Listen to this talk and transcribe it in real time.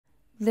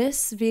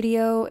This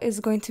video is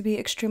going to be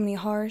extremely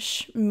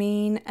harsh,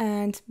 mean,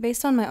 and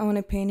based on my own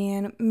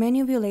opinion, many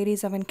of you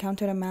ladies have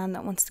encountered a man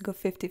that wants to go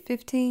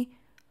 50-50,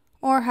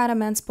 or had a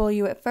man spoil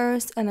you at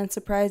first and then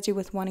surprised you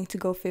with wanting to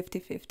go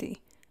 50-50.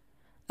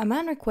 A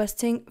man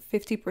requesting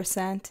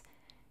 50%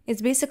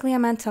 is basically a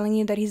man telling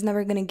you that he's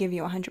never going to give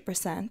you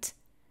 100%,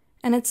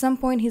 and at some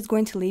point he's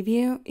going to leave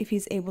you if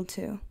he's able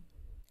to.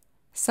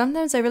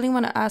 Sometimes I really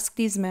want to ask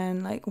these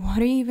men, like, what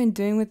are you even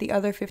doing with the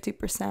other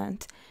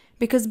 50%?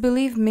 Because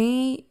believe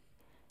me,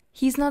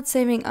 he's not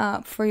saving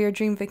up for your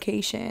dream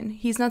vacation.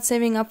 He's not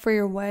saving up for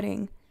your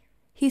wedding.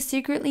 He's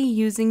secretly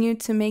using you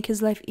to make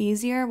his life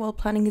easier while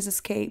planning his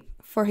escape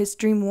for his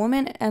dream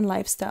woman and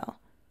lifestyle.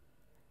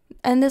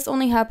 And this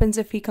only happens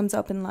if he comes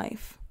up in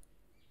life.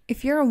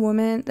 If you're a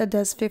woman that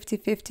does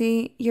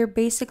 50-50, you're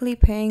basically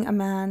paying a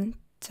man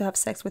to have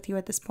sex with you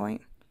at this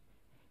point.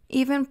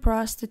 Even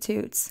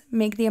prostitutes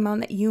make the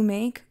amount that you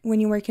make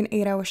when you work an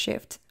 8-hour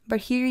shift.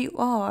 But here you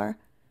are,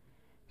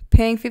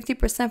 paying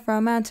 50% for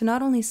a man to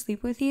not only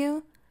sleep with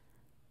you,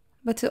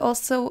 but to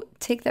also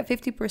take that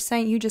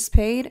 50% you just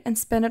paid and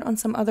spend it on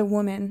some other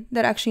woman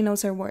that actually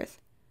knows her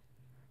worth.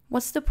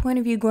 What's the point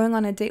of you going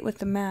on a date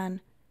with a man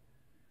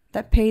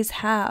that pays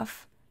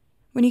half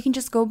when you can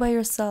just go by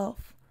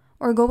yourself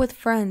or go with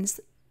friends?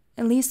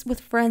 At least with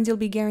friends, you'll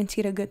be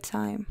guaranteed a good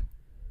time.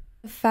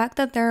 The fact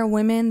that there are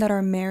women that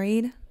are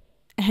married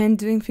and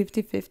doing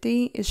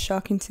 50-50 is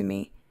shocking to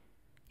me.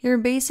 You're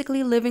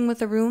basically living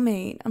with a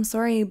roommate. I'm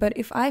sorry, but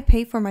if I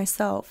pay for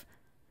myself,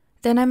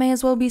 then I may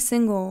as well be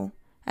single.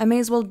 I may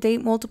as well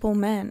date multiple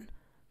men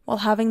while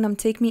having them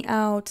take me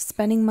out,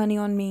 spending money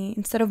on me,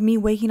 instead of me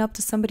waking up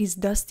to somebody's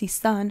dusty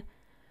son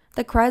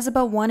that cries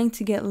about wanting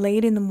to get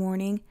laid in the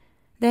morning,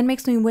 then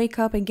makes me wake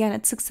up again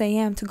at 6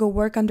 a.m. to go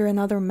work under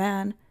another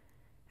man.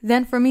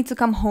 Then for me to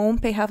come home,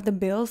 pay half the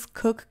bills,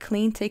 cook,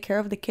 clean, take care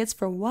of the kids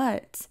for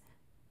what?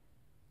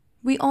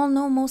 We all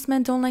know most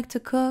men don't like to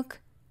cook,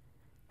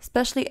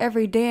 especially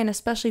every day, and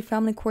especially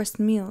family course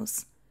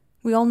meals.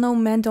 We all know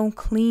men don't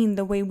clean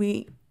the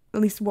way at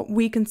least what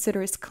we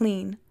consider is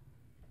clean.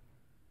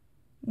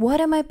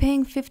 What am I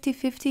paying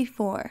 50-50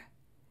 for?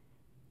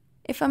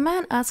 If a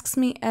man asks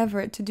me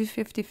ever to do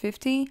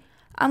 50-50,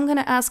 I'm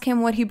gonna ask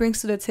him what he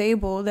brings to the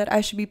table that I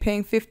should be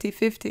paying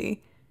 50-50.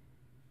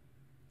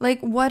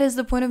 Like, what is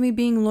the point of me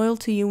being loyal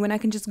to you when I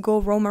can just go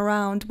roam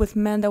around with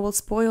men that will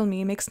spoil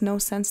me? It makes no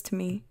sense to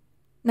me.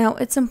 Now,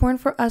 it's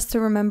important for us to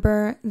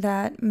remember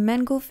that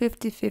men go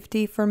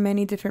 50-50 for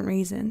many different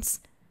reasons.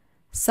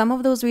 Some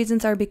of those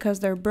reasons are because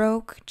they're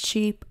broke,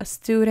 cheap, a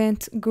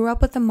student, grew up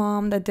with a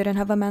mom that didn't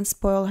have a man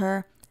spoil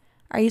her,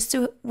 are used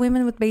to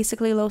women with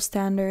basically low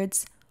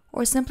standards,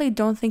 or simply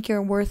don't think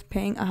you're worth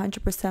paying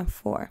 100%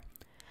 for.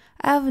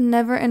 I have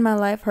never in my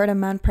life heard a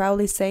man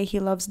proudly say he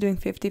loves doing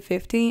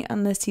 50-50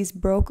 unless he's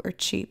broke or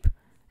cheap.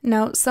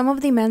 Now, some of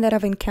the men that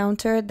I've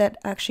encountered that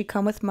actually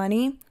come with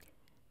money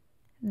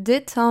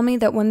did tell me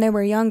that when they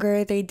were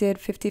younger, they did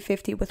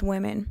 50-50 with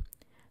women.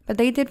 But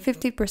they did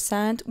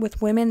 50% with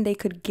women they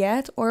could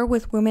get or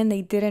with women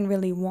they didn't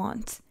really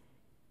want.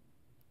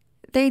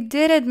 They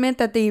did admit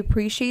that they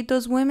appreciate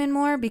those women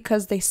more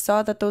because they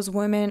saw that those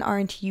women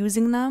aren't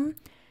using them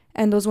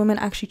and those women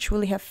actually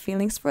truly have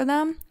feelings for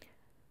them.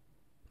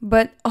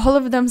 But all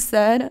of them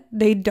said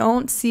they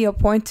don't see a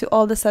point to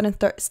all of a sudden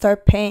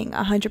start paying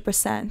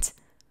 100%.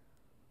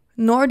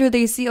 Nor do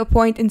they see a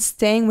point in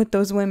staying with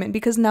those women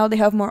because now they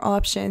have more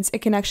options. It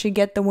can actually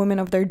get the women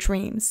of their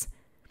dreams.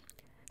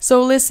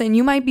 So listen,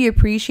 you might be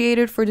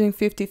appreciated for doing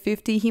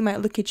 50-50. He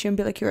might look at you and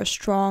be like, you're a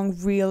strong,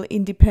 real,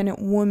 independent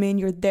woman.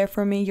 You're there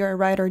for me. You're a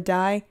ride or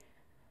die.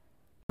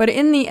 But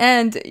in the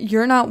end,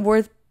 you're not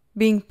worth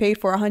being paid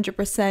for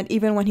 100%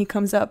 even when he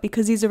comes up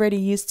because he's already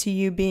used to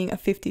you being a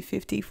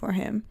 50-50 for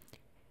him.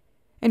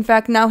 In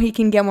fact, now he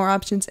can get more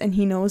options and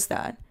he knows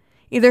that.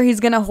 Either he's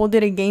going to hold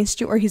it against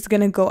you or he's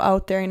going to go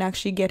out there and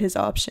actually get his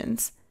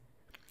options.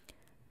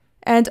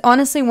 And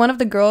honestly, one of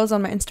the girls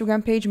on my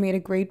Instagram page made a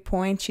great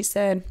point. She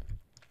said,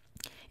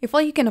 if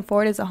all you can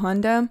afford is a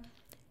Honda,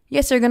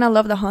 yes, you're going to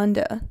love the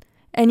Honda.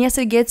 And yes,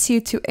 it gets you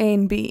to A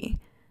and B.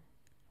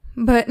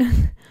 But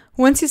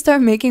once you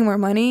start making more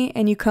money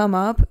and you come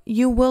up,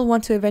 you will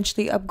want to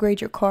eventually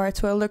upgrade your car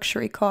to a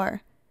luxury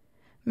car.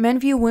 Men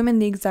view women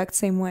the exact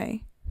same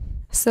way.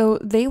 So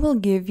they will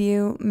give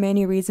you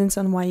many reasons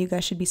on why you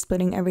guys should be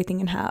splitting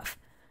everything in half.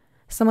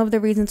 Some of the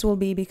reasons will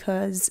be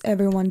because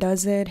everyone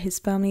does it, his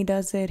family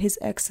does it, his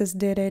exes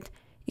did it,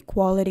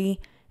 equality.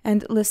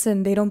 And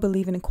listen, they don't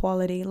believe in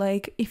equality.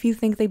 Like, if you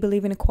think they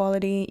believe in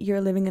equality, you're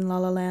living in La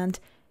La Land.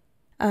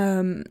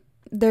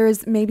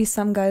 There's maybe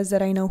some guys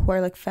that I know who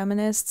are like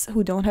feminists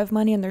who don't have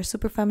money and they're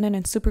super feminine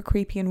and super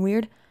creepy and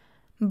weird.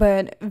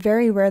 But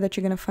very rare that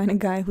you're going to find a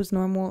guy who's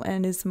normal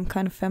and is some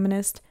kind of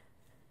feminist.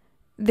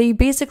 They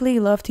basically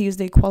love to use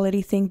the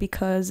equality thing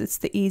because it's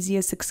the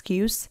easiest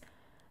excuse.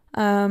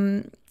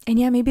 And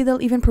yeah, maybe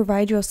they'll even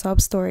provide you a sob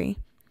story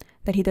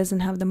that he doesn't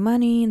have the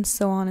money and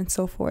so on and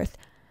so forth.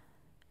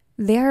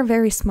 They are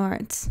very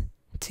smart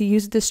to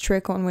use this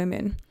trick on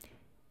women.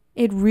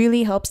 It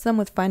really helps them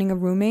with finding a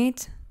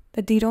roommate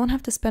that they don't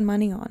have to spend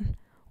money on,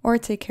 or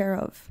take care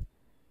of.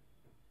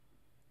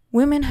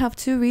 Women have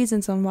two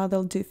reasons on why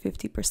they'll do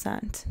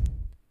 50%.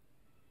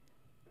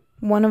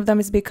 One of them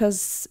is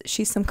because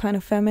she's some kind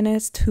of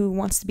feminist who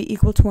wants to be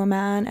equal to a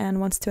man and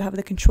wants to have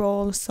the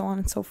control, so on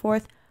and so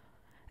forth.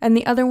 And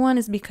the other one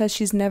is because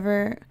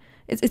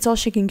it's all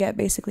she can get,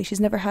 basically. She's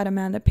never had a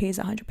man that pays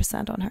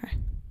 100% on her.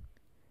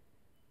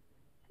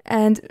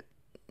 And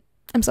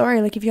I'm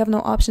sorry, like, if you have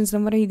no options,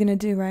 then what are you going to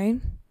do, right?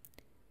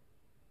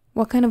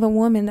 What kind of a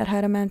woman that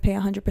had a man pay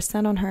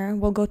 100% on her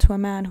will go to a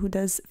man who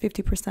does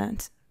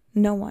 50%?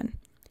 No one.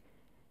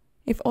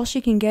 If all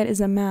she can get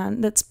is a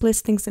man that splits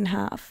things in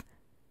half,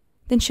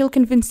 then she'll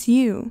convince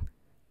you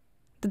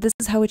that this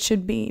is how it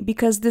should be,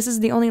 because this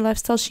is the only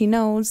lifestyle she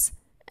knows,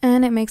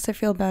 and it makes her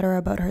feel better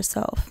about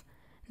herself.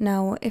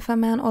 Now, if a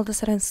man all of a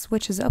sudden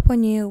switches up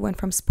on you, went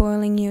from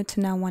spoiling you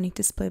to now wanting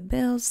to split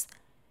bills,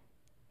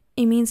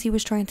 it means he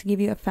was trying to give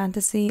you a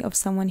fantasy of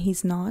someone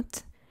he's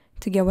not,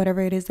 to get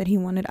whatever it is that he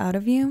wanted out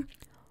of you,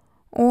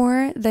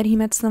 or that he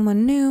met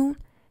someone new,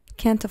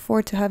 can't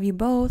afford to have you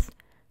both,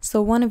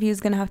 so one of you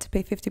is going to have to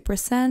pay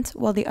 50%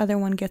 while the other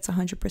one gets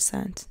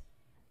 100%.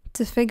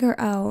 To figure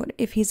out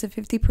if he's a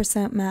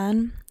 50%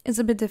 man is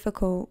a bit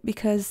difficult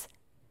because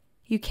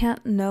you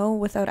can't know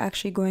without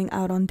actually going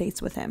out on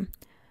dates with him.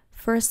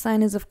 First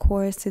sign is, of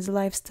course, his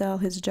lifestyle,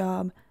 his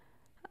job,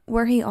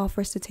 where he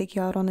offers to take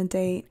you out on a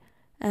date.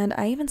 And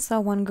I even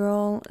saw one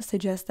girl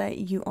suggest that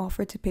you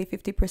offer to pay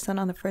 50%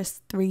 on the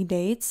first 3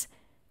 dates.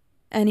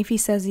 And if he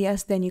says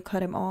yes, then you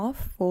cut him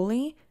off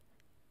fully.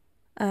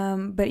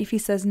 But if he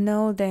says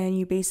no, then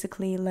you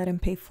basically let him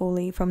pay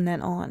fully from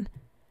then on.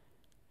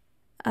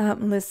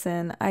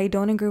 Listen, I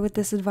don't agree with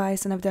this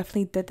advice, and I've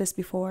definitely did this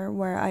before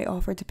where I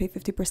offered to pay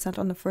 50%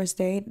 on the first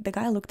date. The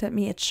guy looked at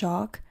me in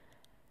shock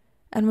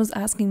and was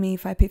asking me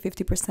if I pay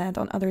 50%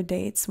 on other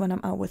dates when I'm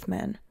out with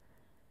men.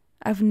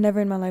 I've never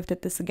in my life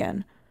did this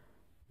again.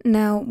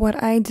 Now,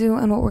 what I do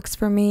and what works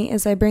for me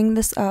is I bring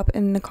this up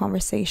in the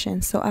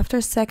conversation. So after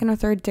a second or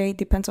third date,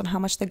 depends on how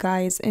much the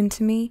guy is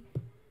into me.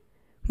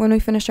 When we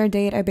finish our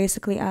date, I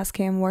basically ask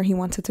him where he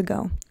wanted to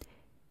go.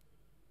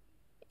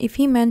 If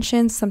he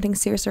mentions something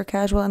serious or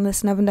casual, and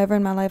listen, I've never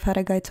in my life had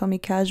a guy tell me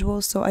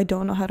casual, so I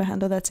don't know how to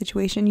handle that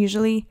situation.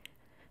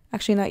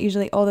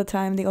 All the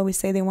time, they always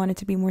say they want it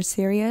to be more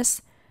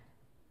serious.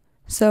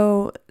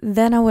 So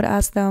then I would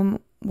ask them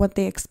what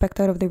they expect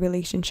out of the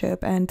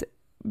relationship, and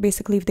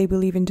basically if they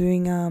believe in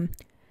doing,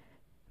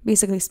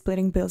 basically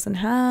splitting bills in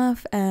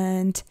half,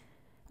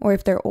 or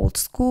if they're old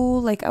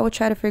school, like I would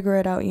try to figure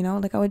it out,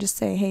 like I would just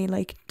say, hey,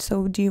 like,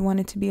 so do you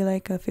want it to be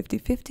like a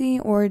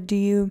 50-50, or do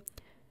you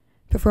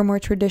prefer more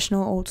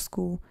traditional old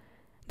school?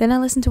 Then I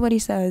listen to what he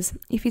says.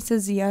 If he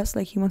says yes,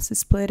 like he wants to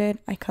split it,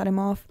 I cut him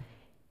off.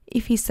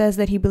 If he says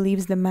that he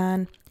believes the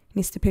man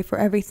needs to pay for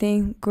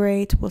everything,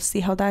 great, we'll see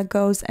how that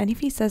goes. And if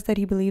he says that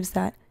he believes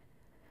that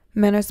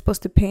men are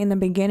supposed to pay in the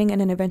beginning and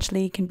then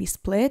eventually it can be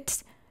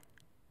split,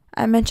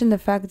 I mentioned the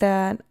fact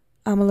that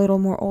I'm a little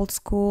more old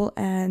school,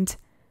 and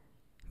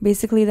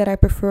basically that I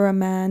prefer a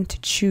man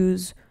to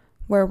choose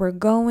where we're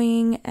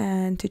going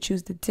and to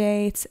choose the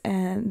dates,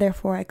 and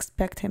therefore I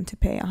expect him to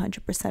pay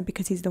 100%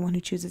 because he's the one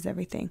who chooses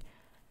everything.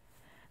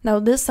 Now,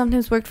 this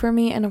sometimes worked for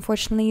me, and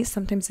unfortunately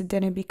sometimes it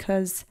didn't,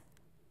 because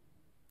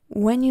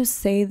when you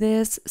say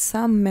this,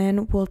 some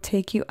men will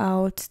take you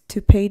out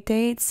to paid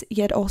dates,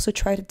 yet also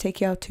try to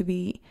take you out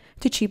to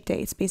cheap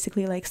dates.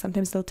 Basically, like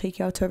sometimes they'll take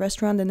you out to a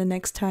restaurant, and the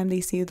next time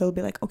they see you, they'll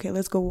be like, okay,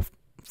 let's go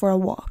for a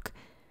walk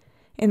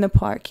in the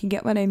park. You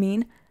get what I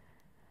mean?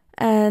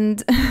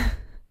 And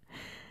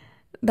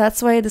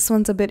that's why this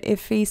one's a bit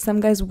iffy. Some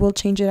guys will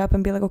change it up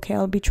and be like, okay,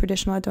 I'll be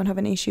traditional, I don't have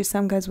an issue.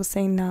 Some guys will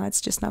say, nah,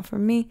 it's just not for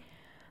me.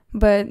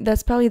 But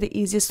that's probably the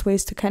easiest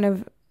ways to kind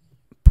of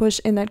push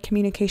in that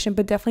communication.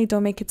 But definitely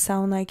don't make it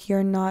sound like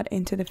you're not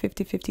into the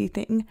 50-50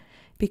 thing,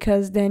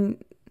 because then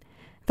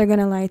they're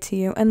gonna lie to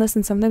you. And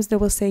listen, sometimes they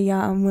will say,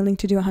 yeah, I'm willing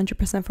to do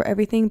 100% for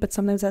everything, but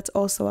sometimes that's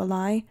also a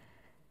lie.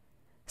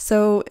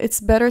 So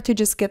it's better to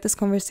just get this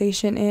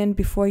conversation in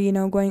before,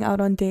 going out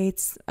on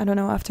dates. I don't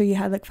know, after you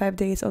had like 5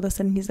 dates, all of a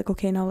sudden he's like,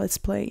 okay, now let's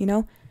play,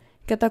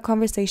 Get that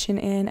conversation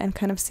in and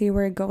kind of see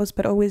where it goes.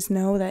 But always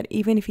know that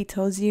even if he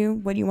tells you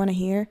what you want to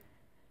hear,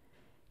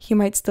 he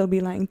might still be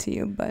lying to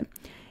you. But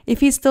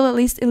if he's still at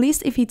least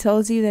if he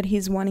tells you that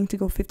he's wanting to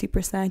go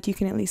 50%, you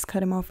can at least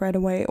cut him off right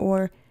away.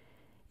 Or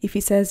if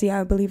he says,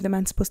 yeah, I believe the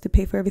man's supposed to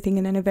pay for everything,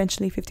 and then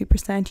eventually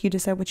 50%, you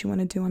decide what you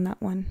want to do on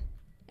that one.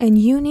 And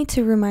you need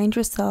to remind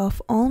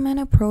yourself, all men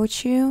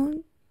approach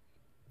you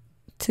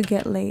to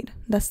get laid.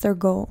 That's their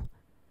goal.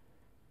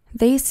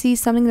 They see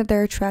something that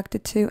they're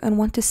attracted to and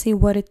want to see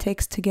what it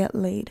takes to get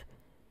laid.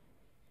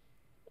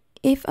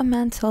 If a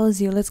man tells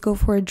you, let's go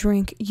for a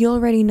drink, you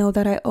already know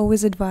that I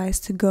always advise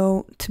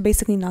to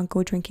basically not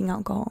go drinking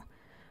alcohol.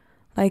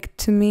 Like,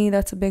 to me,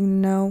 that's a big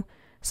no.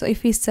 So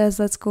if he says,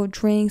 let's go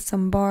drink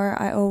some bar,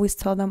 I always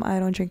tell them I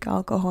don't drink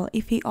alcohol.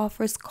 If he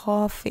offers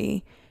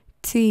coffee,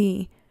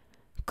 tea,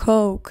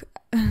 Coke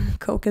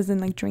as in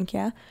like drink,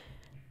 yeah,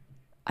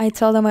 I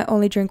tell them I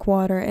only drink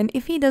water. And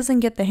if he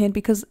doesn't get the hint,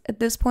 because at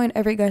this point,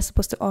 every guy's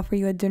supposed to offer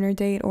you a dinner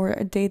date or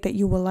a date that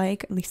you will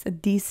like, at least a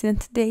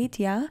decent date,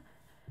 yeah?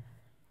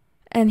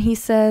 And he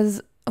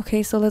says,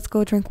 okay, so let's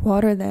go drink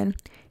water then.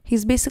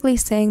 He's basically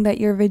saying that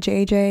your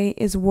vajayjay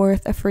is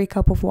worth a free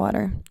cup of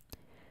water.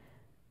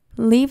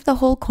 Leave the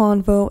whole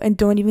convo and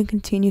don't even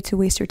continue to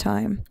waste your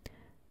time.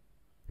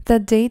 The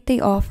date they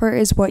offer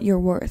is what you're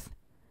worth.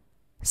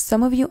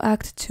 Some of you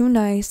act too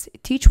nice,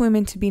 teach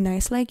women to be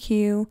nice like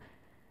you,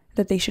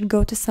 that they should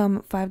go to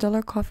some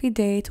 $5 coffee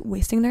date,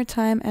 wasting their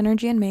time,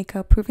 energy, and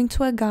makeup, proving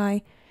to a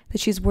guy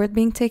that she's worth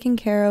being taken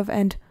care of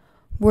and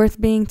worth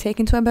being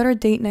taken to a better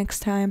date next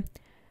time.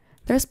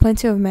 There's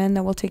plenty of men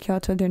that will take you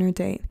out to a dinner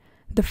date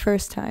the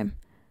first time.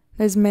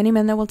 There's many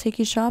men that will take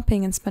you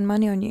shopping and spend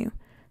money on you.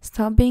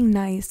 Stop being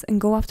nice and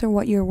go after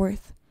what you're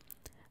worth.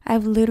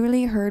 I've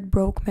literally heard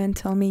broke men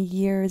tell me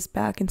years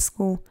back in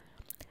school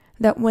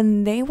that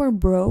when they were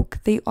broke,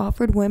 they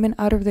offered women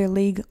out of their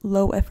league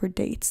low-effort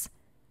dates.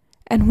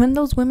 And when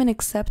those women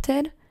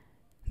accepted,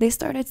 they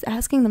started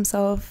asking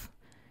themselves,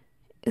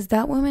 is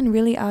that woman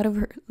really out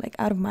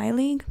of my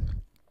league?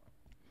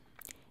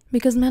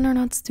 Because men are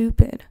not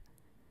stupid.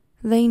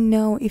 They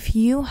know if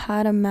you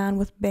had a man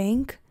with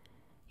bank,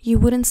 you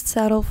wouldn't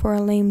settle for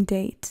a lame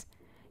date.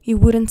 You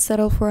wouldn't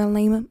settle for a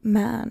lame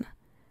man.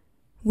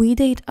 We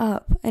date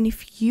up, and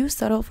if you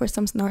settle for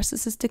some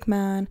narcissistic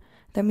man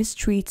that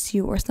mistreats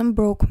you, or some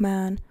broke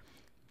man,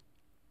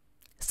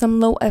 some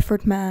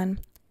low-effort man,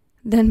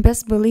 then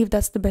best believe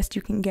that's the best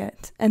you can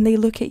get. And they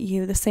look at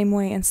you the same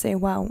way and say,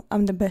 wow,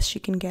 I'm the best she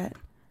can get.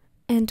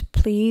 And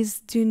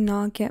please do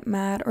not get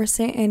mad or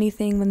say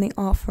anything when they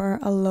offer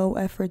a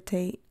low-effort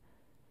date.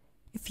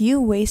 If you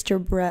waste your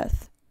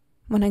breath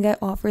when a guy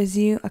offers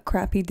you a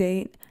crappy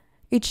date,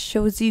 it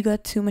shows you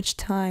got too much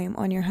time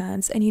on your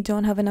hands and you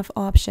don't have enough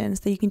options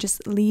that you can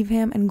just leave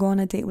him and go on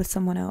a date with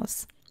someone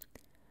else.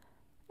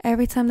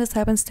 Every time this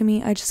happens to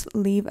me, I just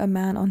leave a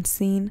man on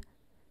scene.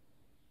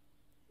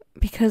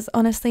 Because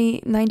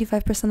honestly,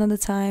 95% of the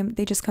time,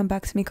 they just come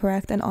back to me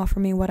correct and offer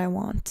me what I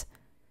want.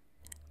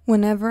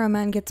 Whenever a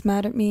man gets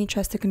mad at me,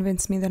 tries to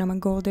convince me that I'm a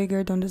gold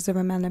digger, don't deserve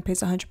a man that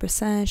pays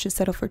 100%, should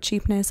settle for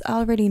cheapness, I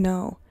already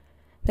know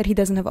that he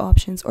doesn't have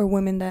options or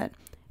women that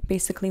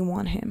basically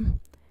want him.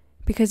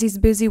 Because he's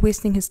busy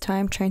wasting his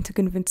time trying to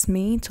convince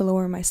me to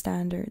lower my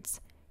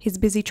standards. He's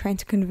busy trying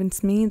to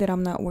convince me that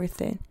I'm not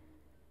worth it.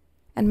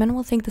 And men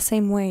will think the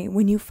same way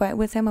when you fight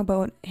with him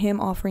about him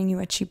offering you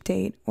a cheap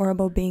date or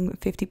about being a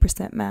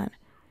 50% man.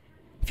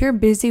 If you're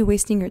busy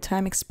wasting your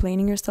time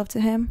explaining yourself to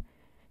him,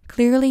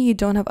 clearly you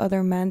don't have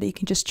other men that you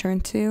can just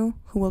turn to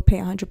who will pay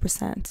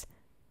 100%.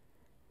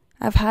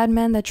 I've had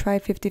men that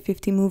tried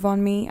 50-50 move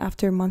on me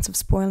after months of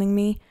spoiling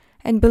me,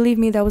 and believe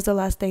me, that was the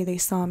last day they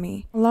saw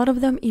me. A lot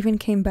of them even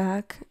came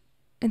back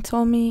and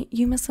told me,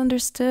 you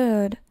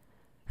misunderstood.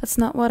 That's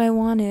not what I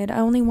wanted. I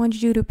only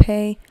wanted you to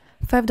pay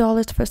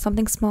 $5 for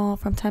something small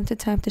from time to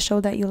time to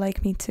show that you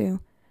like me too.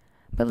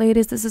 But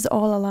ladies, this is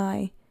all a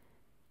lie.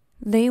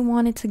 They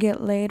wanted to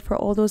get laid for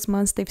all those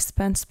months they've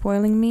spent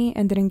spoiling me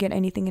and didn't get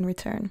anything in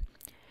return.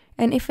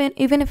 And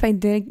even if I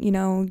did,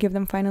 give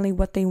them finally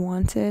what they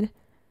wanted,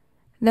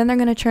 then they're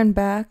going to turn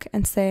back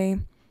and say,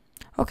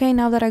 okay,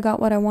 now that I got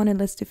what I wanted,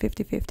 let's do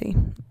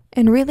 50-50.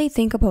 And really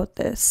think about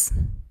this.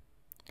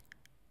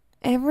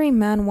 Every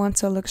man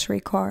wants a luxury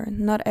car.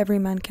 Not every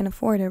man can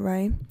afford it,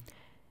 right?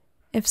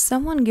 If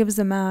someone gives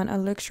a man a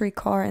luxury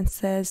car and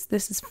says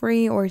this is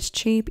free or it's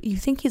cheap, you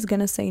think he's going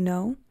to say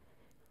no?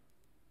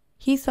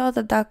 He thought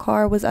that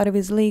car was out of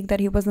his league, that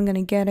he wasn't going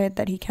to get it,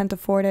 that he can't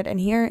afford it, and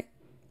here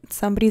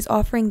somebody's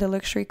offering the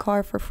luxury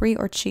car for free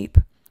or cheap.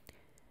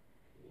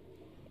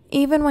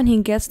 Even when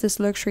he gets this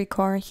luxury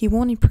car, he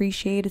won't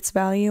appreciate its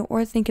value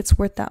or think it's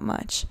worth that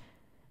much.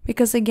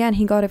 Because again,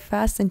 he got it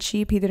fast and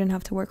cheap, he didn't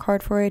have to work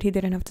hard for it, he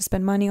didn't have to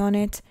spend money on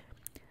it.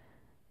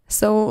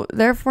 So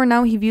therefore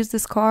now he views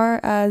this car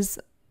as,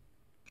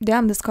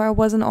 damn, this car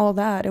wasn't all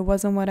that. It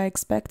wasn't what I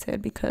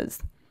expected because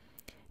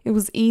it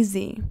was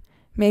easy.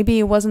 Maybe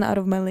it wasn't out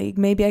of my league.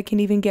 Maybe I can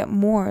even get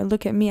more.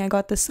 Look at me, I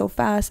got this so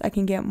fast, I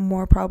can get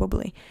more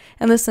probably.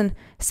 And listen,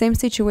 same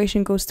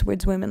situation goes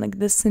towards women. Like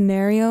this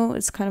scenario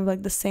is kind of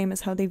like the same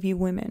as how they view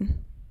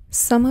women.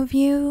 Some of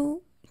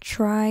you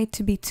try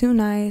to be too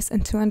nice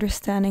and too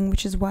understanding,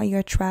 which is why you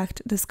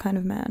attract this kind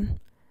of man.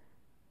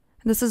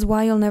 This is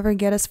why you'll never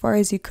get as far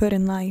as you could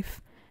in life.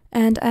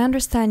 And I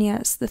understand,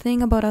 yes, the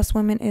thing about us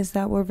women is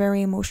that we're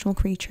very emotional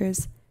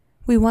creatures.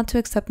 We want to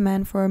accept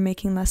men for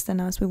making less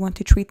than us. We want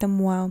to treat them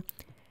well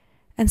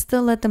and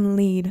still let them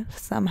lead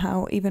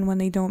somehow, even when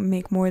they don't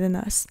make more than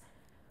us.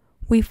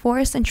 We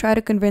force and try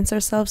to convince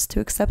ourselves to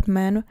accept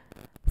men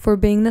for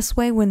being this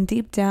way when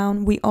deep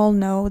down we all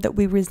know that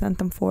we resent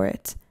them for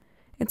it.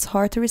 It's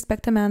hard to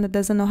respect a man that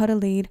doesn't know how to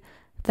lead,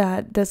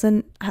 that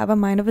doesn't have a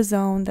mind of his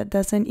own, that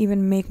doesn't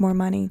even make more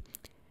money.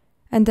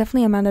 And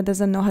definitely a man that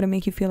doesn't know how to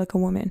make you feel like a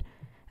woman.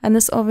 And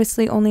this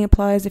obviously only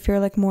applies if you're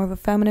like more of a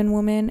feminine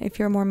woman, if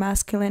you're more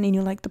masculine and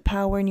you like the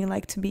power and you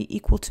like to be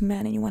equal to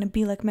men and you want to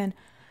be like men.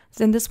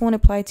 Then this won't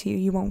apply to you,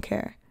 you won't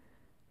care.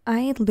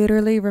 I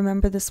literally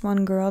remember this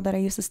one girl that I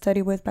used to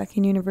study with back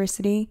in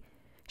university.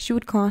 She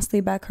would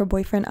constantly back her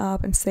boyfriend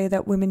up and say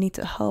that women need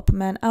to help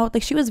men out.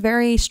 Like, she was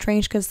very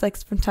strange because, like,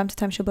 from time to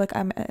time, she'll be like,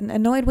 I'm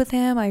annoyed with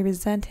him, I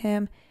resent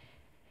him,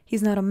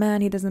 he's not a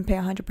man, he doesn't pay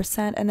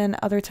 100%. And then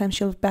other times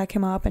she'll back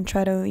him up and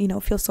try to,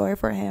 feel sorry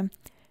for him.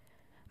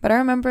 But I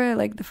remember,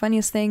 like, the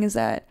funniest thing is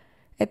that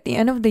at the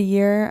end of the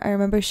year, I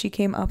remember she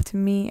came up to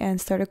me and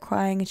started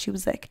crying, and she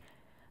was like,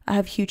 I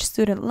have huge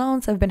student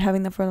loans, I've been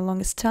having them for the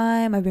longest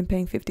time, I've been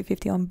paying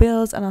 50-50 on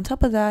bills, and on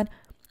top of that,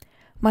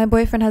 my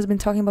boyfriend has been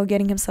talking about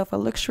getting himself a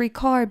luxury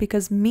car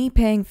because me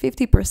paying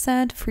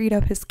 50% freed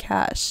up his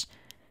cash.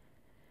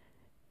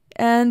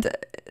 And,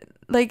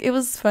 like, it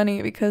was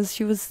funny because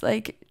she was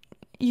like,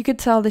 you could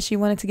tell that she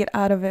wanted to get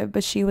out of it,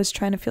 but she was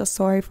trying to feel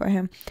sorry for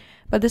him.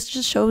 But this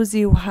just shows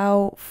you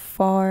how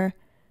far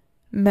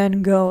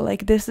men go.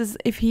 Like, this is,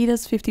 if he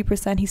does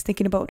 50%, he's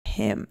thinking about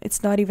him.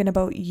 It's not even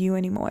about you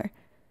anymore.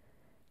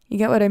 You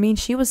get what I mean?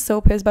 She was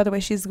so pissed. By the way,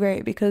 she's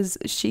great because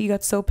she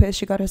got so pissed.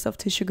 She got herself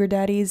 2 sugar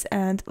daddies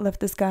and left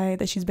this guy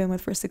that she's been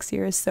with for 6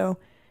 years. So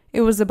it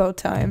was about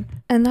time.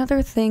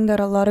 Another thing that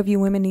a lot of you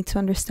women need to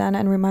understand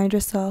and remind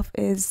yourself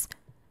is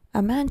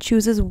a man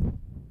chooses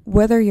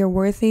whether you're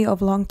worthy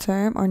of long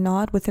term or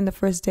not within the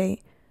first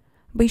date.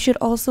 But you should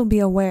also be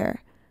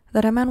aware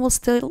that a man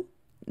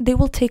they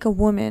will take a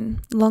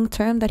woman long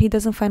term that he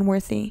doesn't find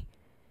worthy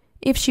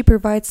if she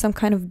provides some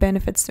kind of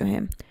benefits to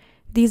him.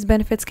 These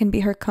benefits can be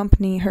her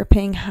company, her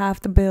paying half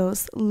the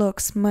bills,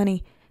 looks,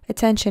 money,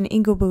 attention,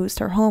 ego boost,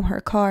 her home,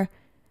 her car,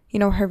 her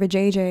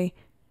vajayjay.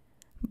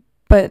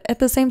 But at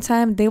the same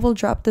time, they will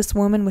drop this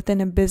woman within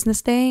a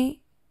business day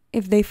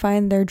if they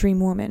find their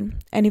dream woman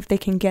and if they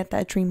can get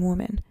that dream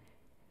woman.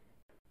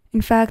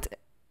 In fact,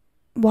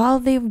 while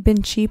they've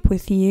been cheap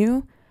with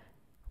you,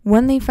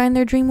 when they find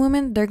their dream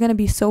woman, they're going to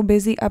be so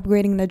busy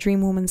upgrading the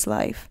dream woman's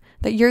life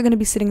that you're going to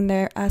be sitting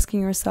there asking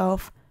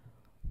yourself,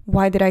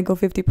 why did I go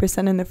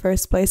 50% in the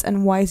first place?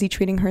 And why is he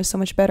treating her so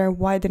much better?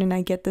 Why didn't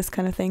I get this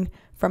kind of thing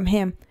from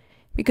him?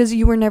 Because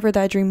you were never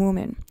that dream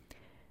woman.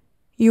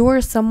 You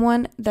were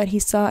someone that he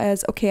saw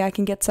as, okay, I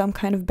can get some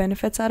kind of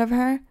benefits out of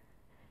her.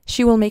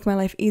 She will make my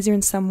life easier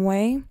in some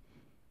way.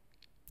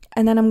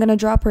 And then I'm going to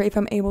drop her if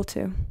I'm able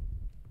to.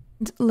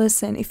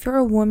 Listen, if you're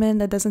a woman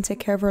that doesn't take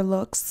care of her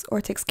looks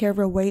or takes care of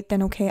her weight,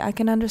 then okay, I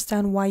can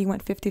understand why you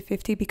went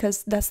 50-50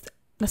 because that's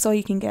all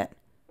you can get.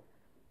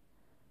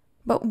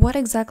 But what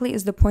exactly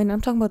is the point?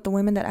 I'm talking about the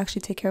women that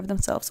actually take care of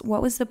themselves.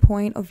 What was the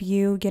point of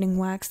you getting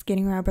waxed,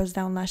 getting your eyebrows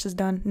done, lashes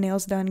done,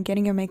 nails done,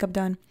 getting your makeup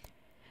done,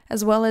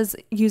 as well as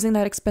using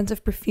that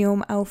expensive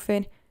perfume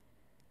outfit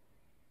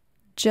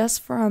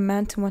just for a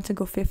man to want to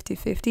go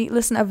 50-50?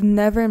 Listen, I've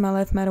never in my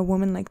life met a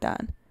woman like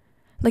that.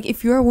 Like,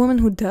 if you're a woman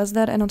who does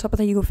that and on top of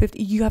that you go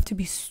 50, you have to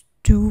be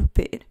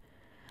stupid.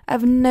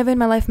 I've never in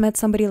my life met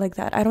somebody like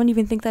that. I don't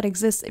even think that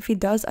exists. If he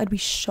does, I'd be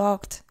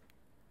shocked.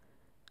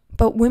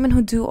 But women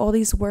who do all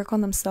these work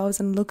on themselves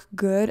and look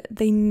good,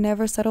 they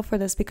never settle for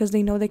this because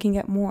they know they can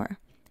get more.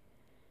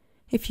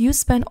 If you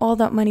spend all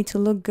that money to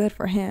look good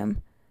for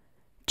him,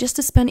 just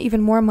to spend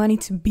even more money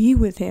to be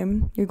with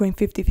him, you're going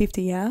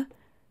 50-50, yeah?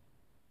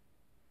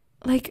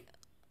 Like,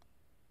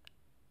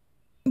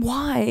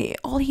 why?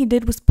 All he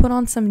did was put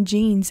on some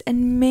jeans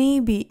and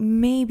maybe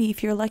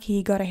if you're lucky,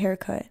 he got a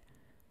haircut.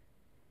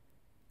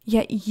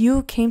 Yet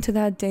you came to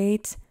that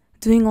date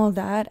doing all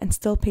that and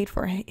still paid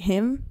for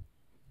him?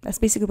 That's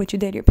basically what you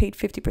did. You're paid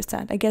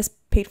 50%. I guess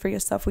paid for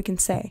yourself, we can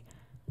say.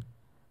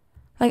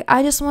 Like,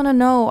 I just want to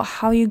know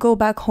how you go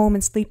back home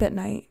and sleep at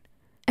night.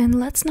 And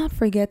let's not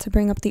forget to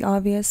bring up the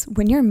obvious.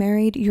 When you're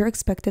married, you're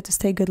expected to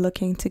stay good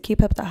looking, to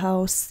keep up the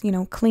house,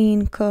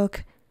 clean,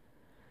 cook,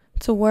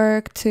 to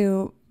work,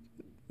 to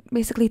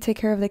basically take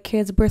care of the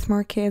kids, birth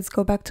more kids,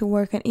 go back to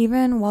work. And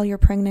even while you're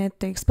pregnant,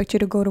 they expect you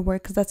to go to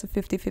work because that's a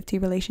 50-50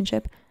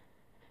 relationship.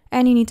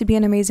 And you need to be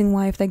an amazing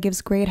wife that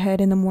gives great head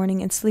in the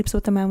morning and sleeps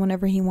with the man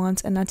whenever he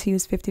wants and not to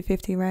use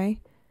 50-50, right?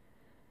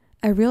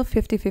 A real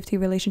 50-50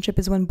 relationship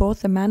is when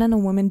both the man and the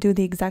woman do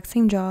the exact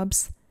same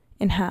jobs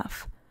in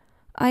half.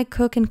 I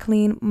cook and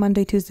clean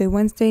Monday, Tuesday,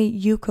 Wednesday.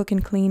 You cook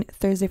and clean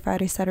Thursday,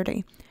 Friday,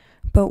 Saturday.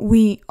 But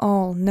we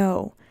all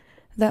know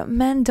that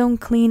men don't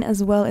clean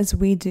as well as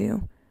we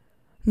do.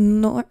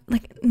 Nor,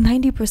 like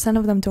 90%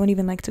 of them don't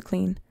even like to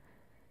clean.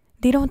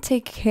 They don't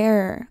take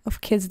care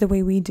of kids the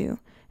way we do.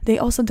 They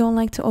also don't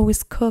like to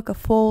always cook a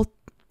full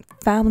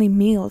family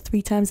meal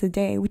 3 times a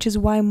day, which is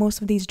why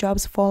most of these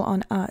jobs fall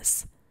on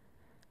us.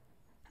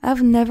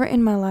 I've never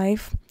in my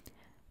life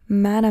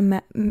met a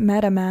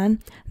man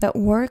that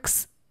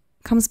works,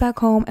 comes back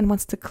home and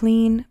wants to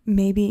clean.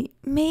 Maybe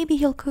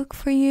he'll cook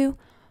for you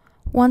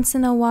once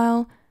in a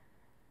while.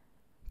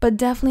 But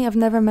definitely I've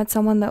never met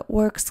someone that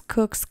works,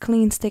 cooks,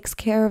 cleans, takes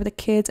care of the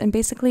kids, and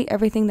basically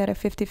everything that a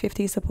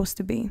 50-50 is supposed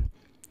to be.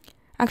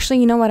 Actually,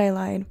 you know what? I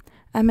lied.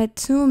 I met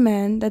 2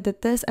 men that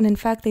did this, and in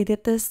fact they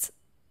did this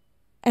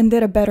and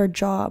did a better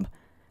job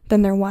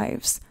than their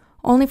wives,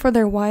 only for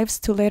their wives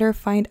to later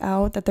find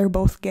out that they're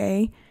both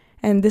gay.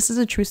 And this is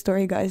a true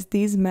story, guys.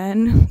 These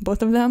men,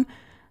 both of them,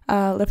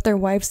 left their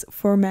wives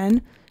for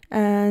men,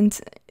 and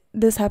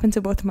this happened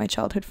to both of my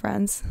childhood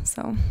friends.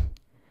 So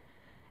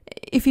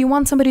if you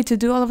want somebody to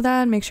do all of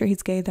that, make sure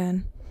he's gay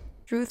then.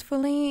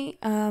 Truthfully,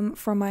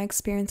 from my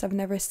experience, I've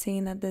never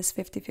seen that this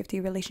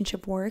 50-50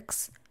 relationship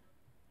works.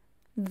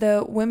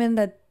 The women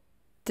that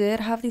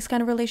did have these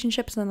kind of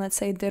relationships and let's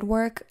say did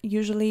work,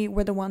 usually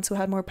were the ones who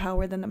had more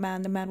power than the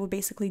man. The man would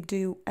basically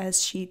do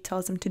as she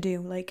tells him to do.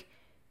 Like,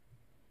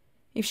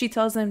 if she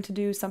tells him to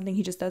do something,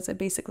 he just does it,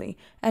 basically.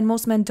 And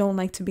most men don't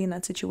like to be in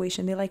that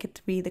situation. They like it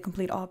to be the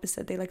complete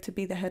opposite. They like to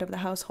be the head of the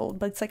household.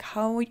 But it's like,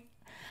 how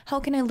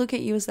can I look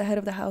at you as the head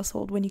of the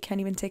household when you can't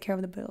even take care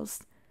of the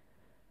bills?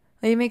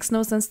 Like, it makes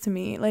no sense to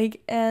me.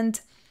 Like, and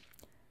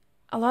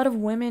a lot of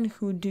women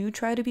who do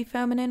try to be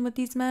feminine with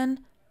these men,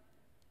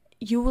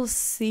 you will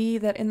see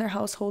that in their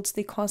households,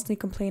 they constantly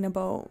complain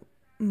about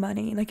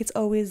money. Like, it's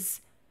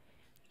always,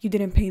 you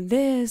didn't pay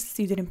this,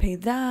 you didn't pay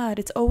that.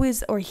 It's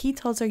always, or he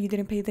tells her, you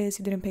didn't pay this,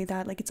 you didn't pay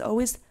that. Like, it's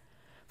always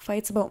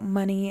fights about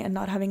money and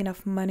not having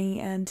enough money.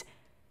 And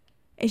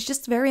it's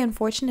just very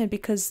unfortunate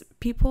because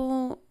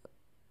people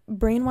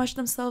brainwash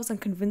themselves and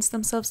convince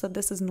themselves that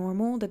this is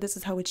normal, that this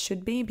is how it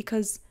should be,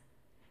 because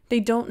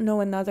they don't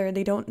know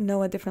they don't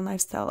know a different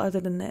lifestyle other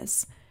than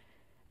this.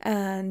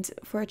 And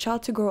for a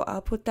child to grow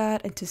up with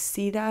that and to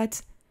see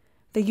that,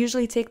 they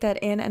usually take that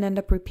in and end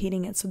up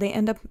repeating it. So they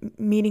end up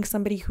meeting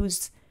somebody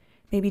who's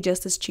maybe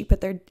just as cheap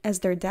as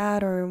their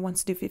dad or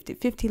wants to do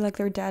 50-50 like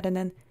their dad. And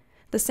then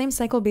the same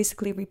cycle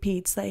basically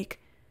repeats.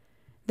 Like,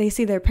 they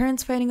see their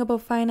parents fighting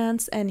about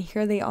finance, and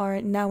here they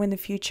are now in the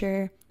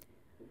future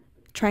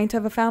trying to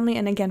have a family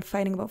and again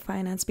fighting about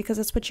finance because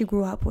that's what you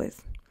grew up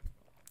with.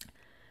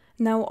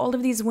 Now, all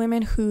of these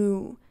women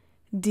who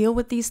deal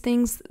with these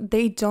things,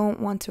 they don't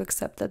want to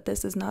accept that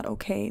this is not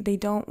okay. They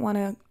don't want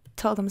to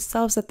tell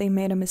themselves that they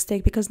made a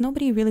mistake because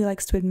nobody really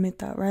likes to admit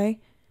that, right?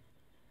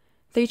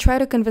 They try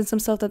to convince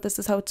themselves that this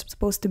is how it's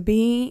supposed to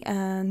be,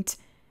 and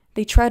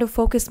they try to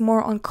focus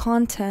more on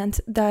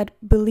content that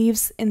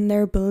believes in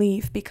their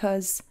belief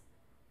because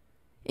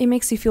it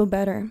makes you feel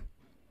better.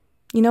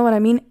 You know what I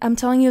mean? I'm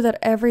telling you that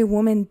every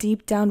woman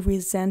deep down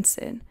resents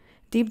it.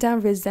 Deep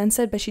down resents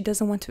it, but she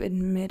doesn't want to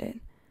admit it.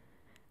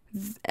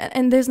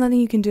 And there's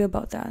nothing you can do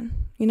about that.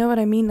 You know what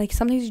I mean? Like,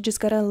 sometimes you just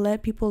gotta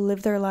let people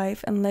live their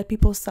life and let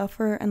people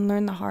suffer and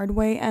learn the hard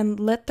way and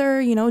let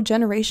their,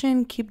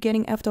 generation keep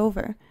getting effed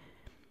over.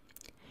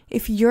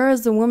 If you're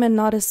as a woman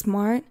not as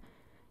smart,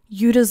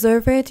 you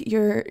deserve it.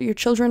 Your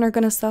children are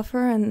gonna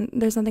suffer, and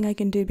there's nothing I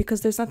can do because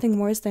there's nothing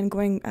worse than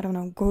going,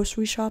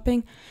 grocery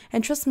shopping.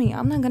 And trust me,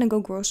 I'm not gonna go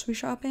grocery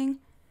shopping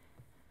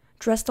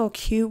dressed all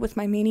cute with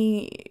my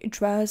mini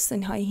dress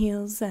and high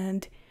heels,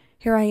 and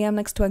here I am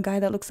next to a guy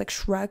that looks like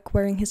Shrek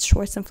wearing his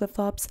shorts and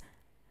flip-flops.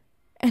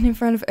 And in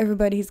front of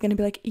everybody, he's going to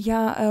be like,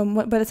 yeah,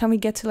 by the time we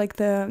get to like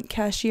the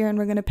cashier and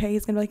we're going to pay,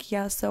 he's going to be like,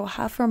 yeah, so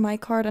half from my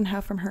card and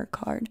half from her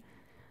card.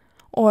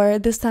 Or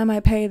this time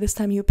I pay, this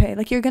time you pay.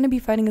 Like, you're going to be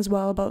fighting as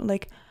well about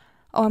like,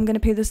 oh, I'm going to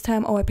pay this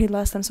time. Oh, I paid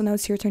last time, so now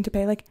it's your turn to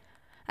pay. Like,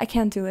 I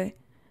can't do it.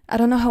 I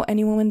don't know how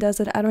any woman does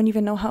it. I don't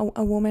even know how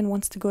a woman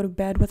wants to go to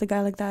bed with a guy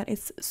like that.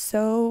 It's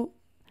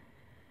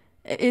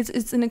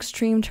an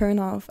extreme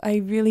turnoff. I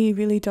really,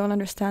 really don't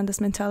understand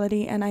this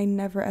mentality, and I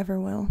never ever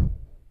will.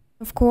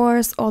 Of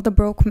course, all the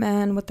broke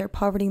men with their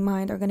poverty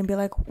mind are going to be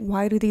like,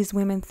 why do these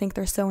women think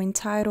they're so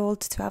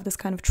entitled to have this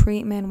kind of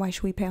treatment? Why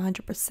should we pay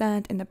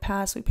 100%? In the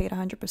past, we paid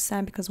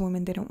 100% because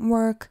women didn't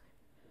work.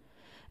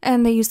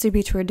 And they used to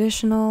be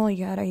traditional,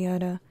 yada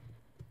yada.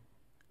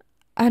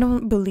 I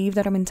don't believe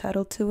that I'm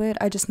entitled to it.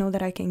 I just know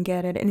that I can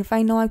get it. And if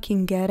I know I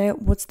can get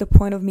it, what's the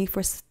point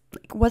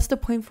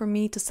for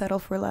me to settle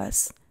for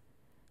less?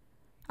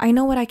 I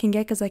know what I can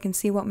get because I can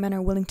see what men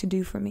are willing to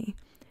do for me.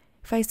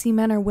 If I see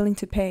men are willing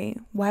to pay,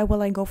 why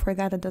will I go for a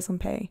guy that doesn't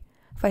pay?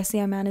 If I see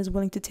a man is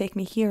willing to take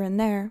me here and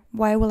there,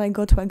 why will I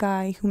go to a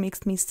guy who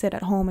makes me sit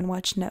at home and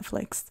watch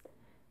Netflix?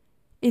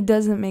 It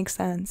doesn't make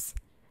sense.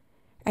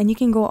 And you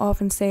can go off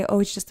and say,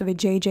 oh, it's just a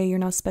vajayjay, you're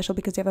not special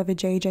because you have a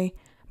vajayjay.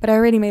 But I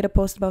already made a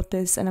post about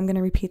this, and I'm going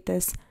to repeat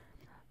this.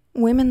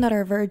 Women that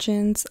are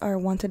virgins are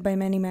wanted by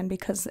many men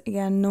because,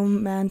 again, no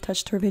man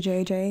touched her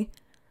vajayjay.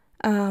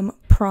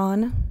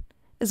 Prawn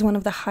is one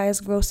of the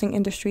highest grossing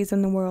industries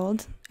in the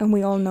world, and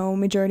we all know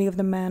majority of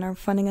the men are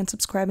funding and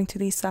subscribing to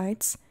these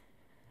sites.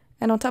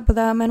 And on top of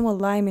that, men will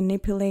lie,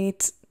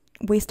 manipulate,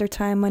 waste their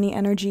time, money,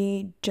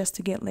 energy just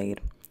to get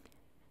laid.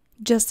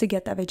 Just to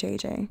get that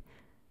vajayjay.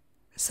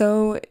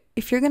 So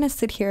if you're gonna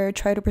sit here,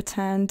 try to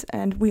pretend,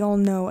 and we all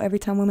know every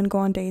time women go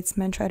on dates,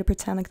 men try to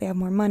pretend like they have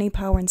more money,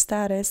 power, and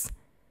status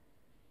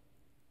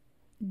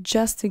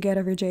just to get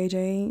a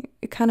vajayjay,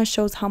 it kind of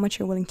shows how much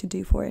you're willing to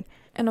do for it.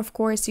 And of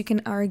course, you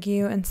can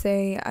argue and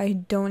say, I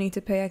don't need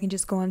to pay, I can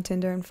just go on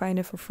Tinder and find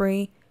it for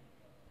free.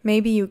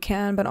 Maybe you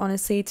can, but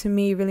honestly, to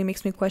me, it really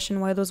makes me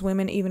question why those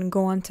women even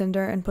go on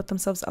Tinder and put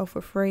themselves out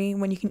for free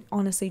when you can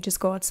honestly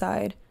just go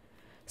outside,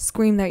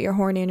 scream that you're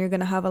horny, and you're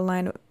gonna have a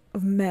line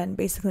of men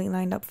basically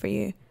lined up for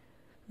you.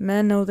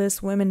 Men know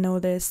this, women know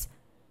this.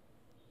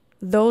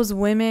 Those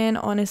women,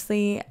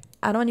 honestly,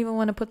 I don't even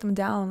want to put them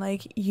down.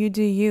 Like, you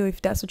do you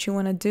if that's what you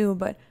want to do,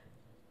 but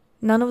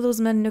None of those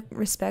men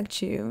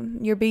respect you.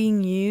 You're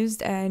being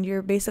used, and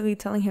you're basically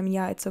telling him,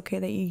 yeah, it's okay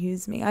that you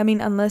use me. I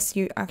mean, unless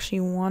you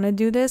actually want to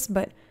do this,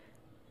 but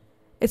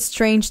it's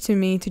strange to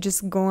me to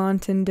just go on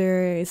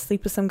Tinder,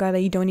 sleep with some guy that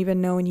you don't even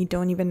know, and you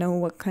don't even know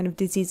what kind of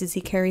diseases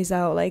he carries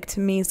out. Like, to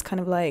me, it's kind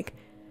of like,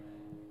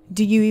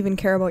 do you even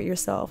care about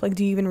yourself? Like,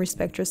 do you even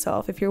respect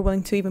yourself if you're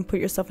willing to even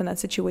put yourself in that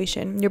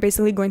situation? You're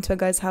basically going to a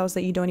guy's house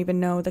that you don't even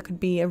know, that could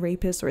be a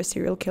rapist or a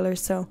serial killer.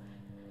 So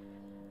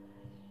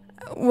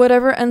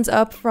whatever ends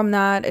up from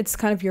that, it's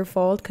kind of your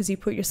fault because you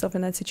put yourself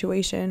in that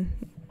situation,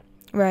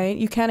 right?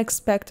 You can't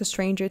expect a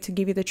stranger to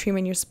give you the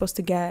treatment you're supposed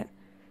to get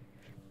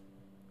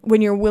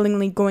when you're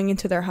willingly going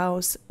into their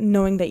house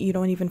knowing that you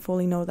don't even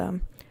fully know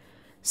them.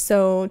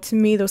 So to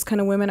me, those kind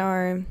of women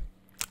are,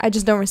 I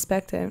just don't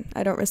respect it.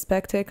 I don't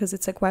respect it because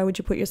it's like, why would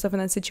you put yourself in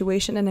that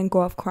situation and then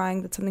go off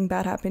crying that something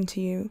bad happened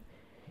to you?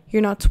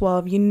 You're not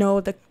 12. You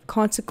know the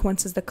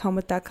consequences that come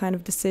with that kind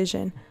of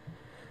decision.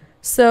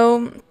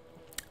 So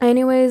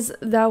anyways,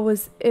 that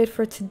was it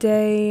for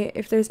today.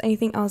 If there's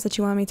anything else that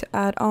you want me to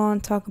add on,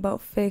 talk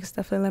about, fix,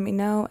 definitely let me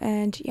know.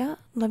 And yeah,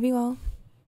 love you all.